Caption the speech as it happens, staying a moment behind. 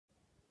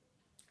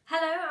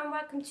and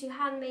welcome to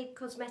Handmade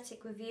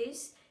Cosmetic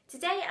Reviews.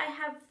 Today I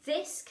have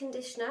this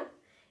conditioner.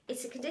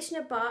 It's a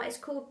conditioner bar, it's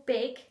called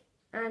Big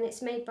and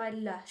it's made by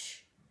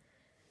Lush.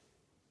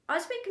 I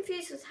was a bit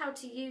confused with how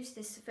to use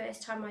this the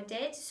first time I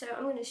did, so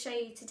I'm going to show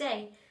you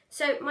today.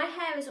 So my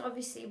hair is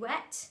obviously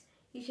wet.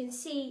 You can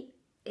see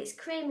it's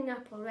creaming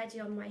up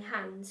already on my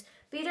hands,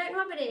 but you don't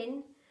rub it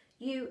in,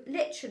 you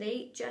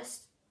literally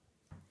just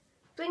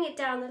bring it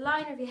down the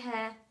line of your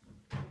hair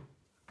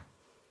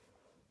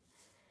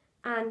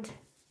and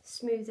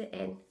smooth it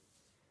in.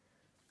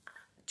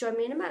 Join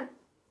me in a mo.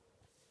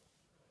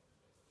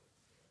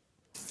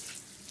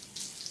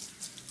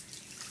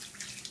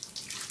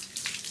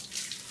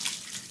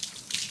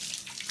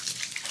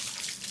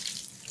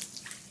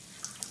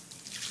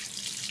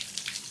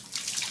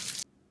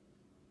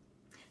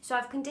 So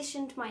I've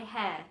conditioned my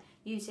hair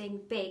using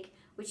Big,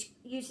 which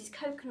uses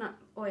coconut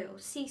oil,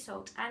 sea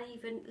salt and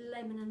even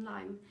lemon and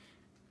lime.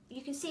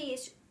 You can see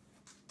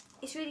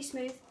it's really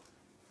smooth.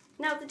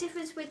 Now the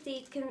difference with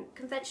the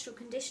conventional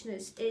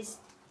conditioners is,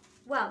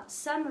 well,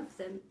 some of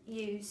them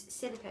use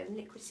silicone,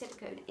 liquid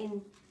silicone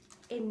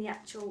in the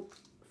actual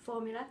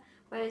formula,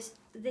 whereas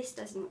this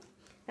doesn't.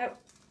 Now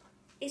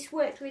it's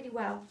worked really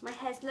well. My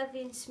hair's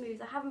lovely and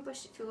smooth. I haven't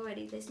brushed it through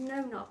already. There's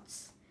no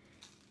knots.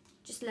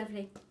 Just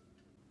lovely.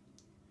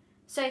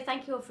 So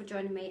thank you all for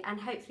joining me, and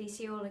hopefully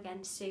see you all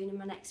again soon in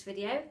my next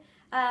video.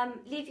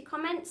 Leave your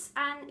comments,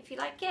 and if you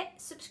like it,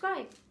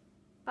 subscribe.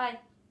 Bye.